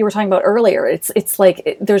 kind of what you were talking about earlier. It's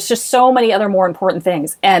like there's just so many other more important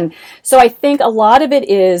things. And so I think a lot of it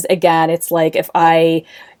is, again, it's like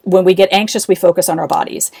when we get anxious, we focus on our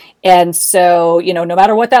bodies. And so, no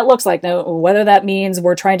matter what that looks like, whether that means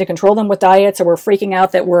we're trying to control them with diets or we're freaking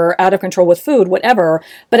out that we're out of control with food, whatever.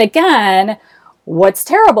 But again, what's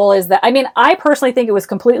terrible is that, I personally think it was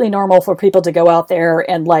completely normal for people to go out there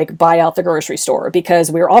and like buy out the grocery store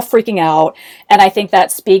because we were all freaking out. And I think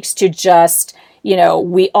that speaks to just,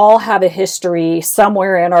 we all have a history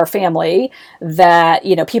somewhere in our family that,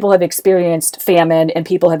 people have experienced famine and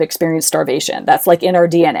people have experienced starvation. That's like in our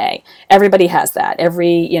DNA. Everybody has that.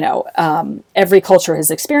 Every culture has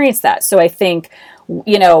experienced that. So I think,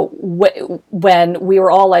 when we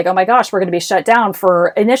were all like, oh my gosh, we're going to be shut down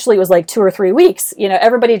for, initially it was like 2 or 3 weeks,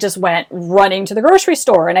 everybody just went running to the grocery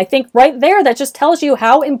store. And I think right there, that just tells you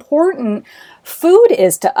how important food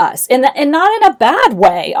is to us, and not in a bad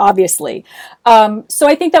way, obviously. So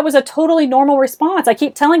I think that was a totally normal response. I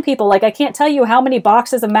keep telling people, like, I can't tell you how many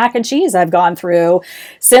boxes of mac and cheese I've gone through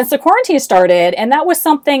since the quarantine started. And that was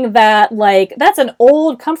something that, like, that's an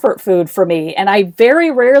old comfort food for me. And I very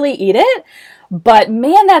rarely eat it. But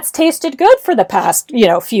man, that's tasted good for the past,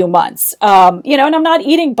 few months. And I'm not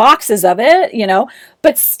eating boxes of it,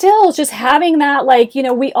 but still just having that, like,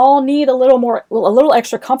 we all need a little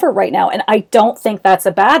extra comfort right now. And I don't think that's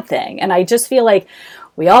a bad thing. And I just feel like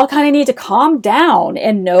we all kind of need to calm down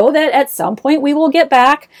and know that at some point we will get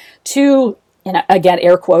back to, again,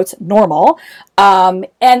 air quotes, normal. And,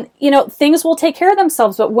 things will take care of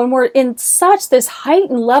themselves. But when we're in such this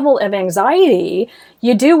heightened level of anxiety,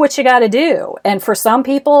 you do what you got to do. And for some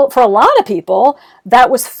people, for a lot of people, that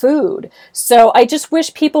was food. So I just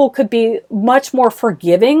wish people could be much more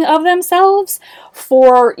forgiving of themselves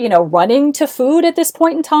for, running to food at this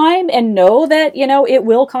point in time, and know that, it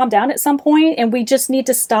will calm down at some point. And we just need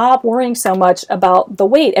to stop worrying so much about the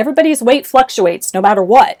weight. Everybody's weight fluctuates no matter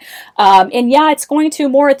what. And yeah, it's going to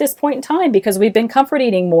more at this point in time because we've been comfort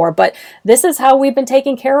eating more, but this is how we've been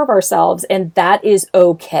taking care of ourselves. And that is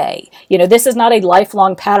okay. This is not a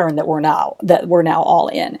lifelong pattern that we're now all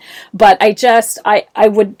in. But I just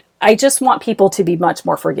want people to be much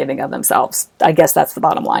more forgiving of themselves. I guess that's the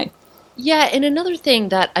bottom line. Yeah. And another thing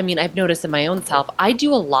that, I've noticed in my own self, I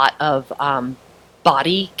do a lot of,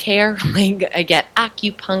 body care. Like, I get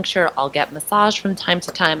acupuncture, I'll get massage from time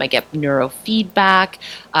to time, I get neurofeedback,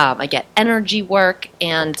 I get energy work,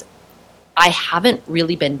 and I haven't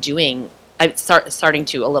really been doing, I'm starting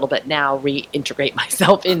to a little bit now reintegrate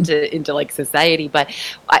myself into like society, but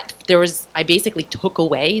I basically took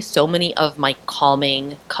away so many of my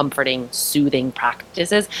calming, comforting, soothing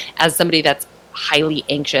practices. As somebody that's highly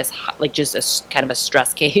anxious, like just a kind of a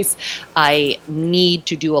stress case, I need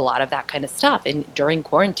to do a lot of that kind of stuff. And during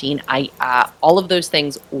quarantine, all of those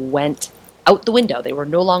things went out the window. They were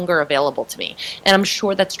no longer available to me. And I'm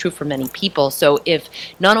sure that's true for many people. So if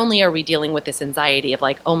not only are we dealing with this anxiety of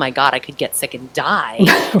like, oh my God, I could get sick and die,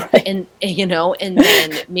 Right. and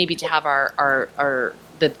then maybe to have our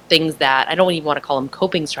the things that I don't even want to call them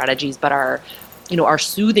coping strategies, but our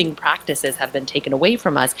soothing practices have been taken away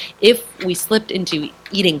from us. If we slipped into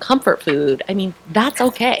eating comfort food, I mean, that's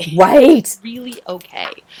okay. Right. It's really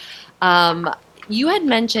okay. You had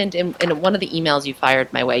mentioned in one of the emails you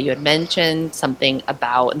fired my way, you had mentioned something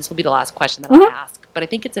about, and this will be the last question that I'll ask, but I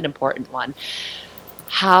think it's an important one,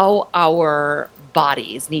 how our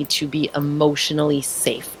bodies need to be emotionally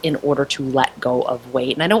safe in order to let go of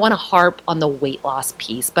weight. And I don't want to harp on the weight loss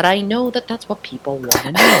piece, but I know that that's what people want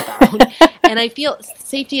to know about. And I feel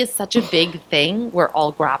safety is such a big thing we're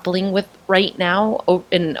all grappling with right now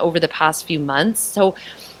and over the past few months. So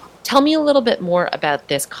tell me a little bit more about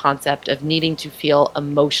this concept of needing to feel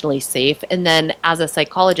emotionally safe. And then as a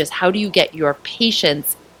psychologist, how do you get your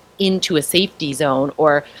patients into a safety zone?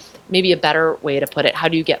 Or maybe a better way to put it, how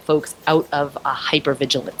do you get folks out of a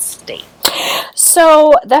hypervigilant state?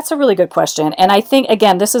 So that's a really good question. And I think,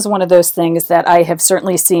 again, this is one of those things that I have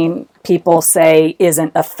certainly seen people say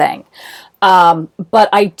isn't a thing. But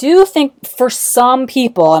I do think for some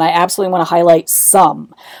people, and I absolutely want to highlight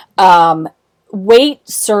some, weight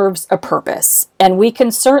serves a purpose. And we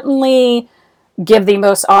can certainly give the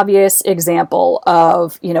most obvious example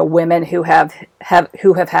of, women who have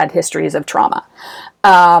had histories of trauma.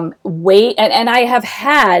 Weight, and I have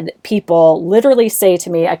had people literally say to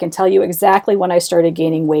me, I can tell you exactly when I started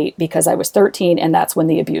gaining weight because I was 13 and that's when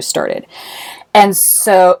the abuse started. And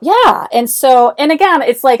so, and again,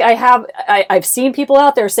 it's like I've seen people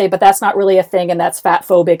out there say, but that's not really a thing and that's fat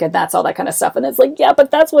phobic and that's all that kind of stuff. And it's like, yeah, but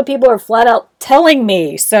that's what people are flat out telling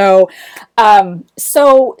me. So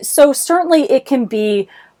certainly it can be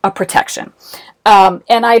a protection.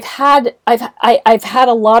 And I've had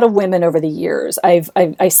a lot of women over the years.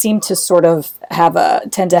 I seem to sort of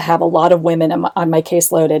tend to have a lot of women on my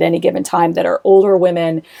caseload at any given time that are older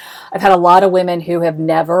women. I've had a lot of women who have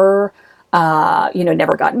never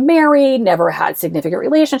gotten married, never had significant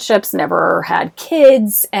relationships, never had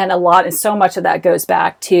kids. And so much of that goes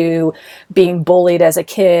back to being bullied as a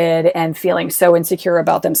kid and feeling so insecure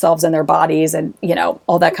about themselves and their bodies and,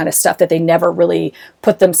 all that kind of stuff that they never really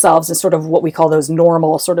put themselves in sort of what we call those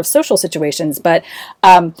normal sort of social situations. But,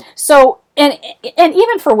 and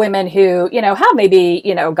even for women who, have maybe,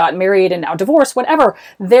 gotten married and now divorced, whatever,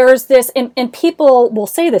 there's this, and people will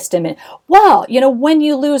say this to me, well, when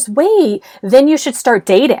you lose weight, then you should start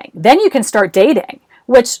dating. Then you can start dating,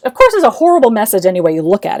 which of course is a horrible message any way you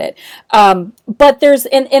look at it. But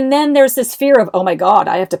then there's this fear of, oh my God,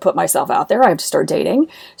 I have to put myself out there. I have to start dating.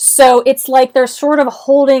 So it's like they're sort of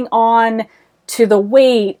holding on to the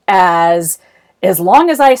weight as long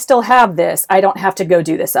as I still have this, I don't have to go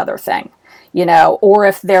do this other thing. Or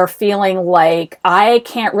if they're feeling like I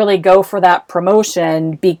can't really go for that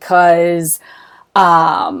promotion because,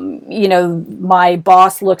 my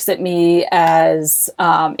boss looks at me as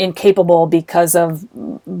incapable because of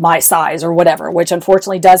my size or whatever, which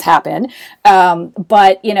unfortunately does happen.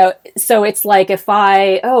 But so it's like if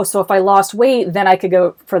I lost weight, then I could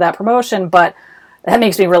go for that promotion, but that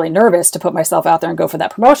makes me really nervous to put myself out there and go for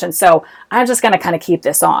that promotion. So I'm just going to kind of keep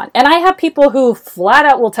this on. And I have people who flat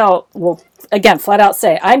out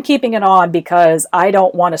say, I'm keeping it on because I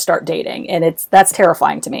don't want to start dating. And that's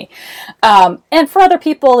terrifying to me. And for other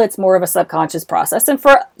people, it's more of a subconscious process. And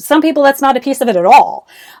for some people, that's not a piece of it at all.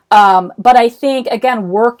 But I think, again,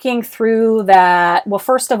 working through that, well,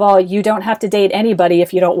 first of all, you don't have to date anybody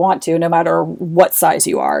if you don't want to, no matter what size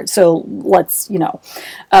you are. So let's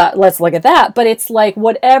look at that. But it's like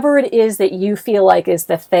whatever it is that you feel like is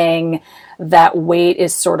the thing that weight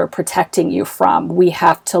is sort of protecting you from, we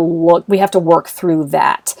have to work through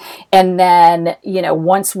that. And then,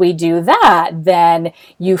 once we do that, then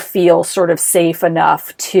you feel sort of safe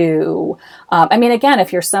enough to, again,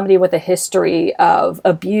 if you're somebody with a history of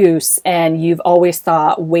abuse and you've always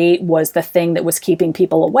thought weight was the thing that was keeping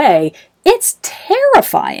people away, it's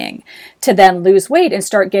terrifying to then lose weight and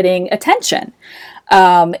start getting attention.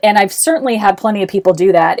 And I've certainly had plenty of people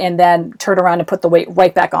do that and then turn around and put the weight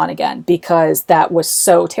right back on again because that was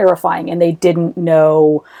so terrifying and they didn't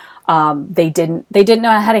know, they didn't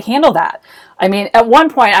know how to handle that. I mean, at one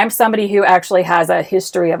point, I'm somebody who actually has a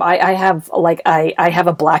history of, I have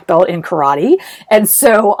a black belt in karate. And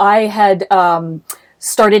so I had,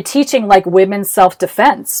 started teaching like women's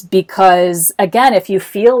self-defense because again, if you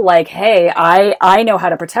feel like, hey, I know how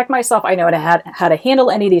to protect myself, I know how to handle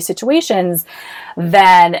any of these situations,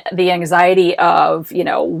 then the anxiety of,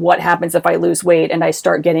 what happens if I lose weight and I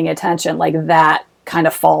start getting attention, like that kind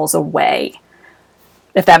of falls away,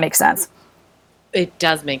 if that makes sense. It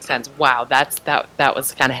does make sense. Wow, that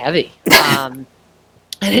was kind of heavy. I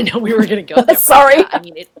didn't know we were going to go there. Sorry. Yeah, I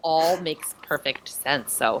mean, it all makes perfect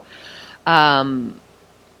sense. So,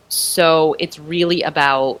 so it's really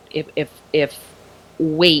about if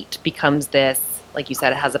weight becomes this, like you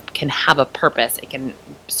said, can have a purpose. It can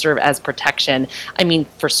serve as protection. I mean,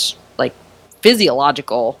 for like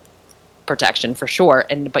physiological protection for sure,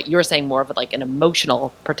 but you're saying more of like an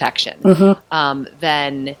emotional protection.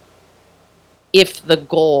 Then if the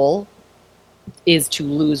goal is to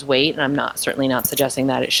lose weight, and I'm certainly not suggesting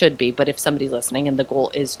that it should be, but if somebody's listening and the goal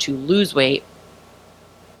is to lose weight,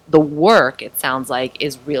 the work, it sounds like,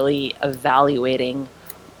 is really evaluating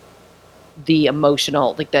the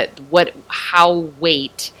emotional, like how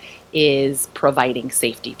weight is providing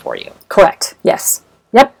safety for you. Correct. Yes.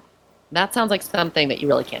 Yep. That sounds like something that you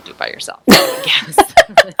really can't do by yourself, I guess.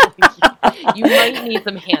 You might need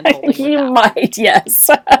some hand-holding. You might, yes.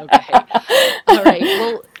 Okay. All right.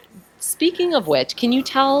 Well, speaking of which, can you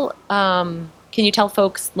tell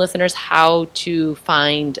folks, listeners, how to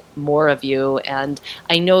find more of you? And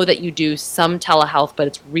I know that you do some telehealth, but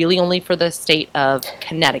it's really only for the state of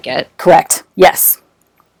Connecticut. Correct. Yes.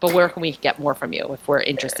 But where can we get more from you if we're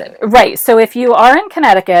interested? Right. So if you are in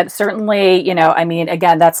Connecticut, certainly, I mean,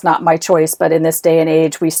 again, that's not my choice, but in this day and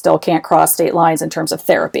age, we still can't cross state lines in terms of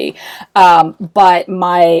therapy. But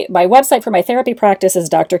my website for my therapy practice is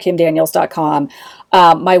drkimdaniels.com.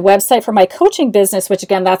 My website for my coaching business, which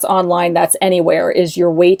again, that's online, that's anywhere, is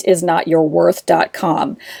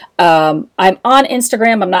yourweightisnotyourworth.com. I'm on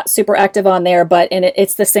Instagram. I'm not super active on there, but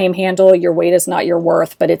it's the same handle, Your Weight Is Not Your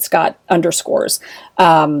Worth, but it's got underscores.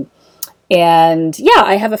 And yeah,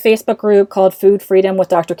 I have a Facebook group called Food Freedom with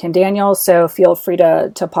Dr. Kim Daniels, so feel free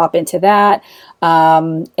to pop into that.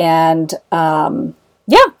 Yeah,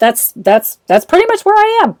 that's pretty much where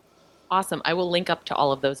I am. Awesome. I will link up to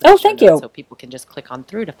all of those. Thank you. So people can just click on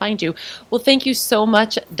through to find you. Well, thank you so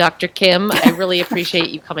much, Dr. Kim. I really appreciate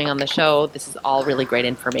you coming on the show. This is all really great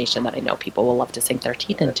information that I know people will love to sink their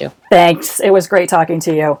teeth into. Thanks. It was great talking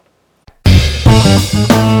to you.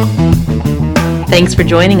 Thanks for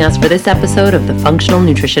joining us for this episode of the Functional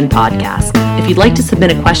Nutrition Podcast. If you'd like to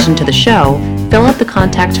submit a question to the show, fill out the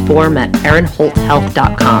contact form at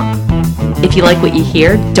erinholthealth.com. If you like what you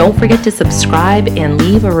hear, don't forget to subscribe and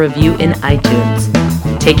leave a review in iTunes.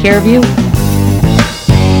 Take care of you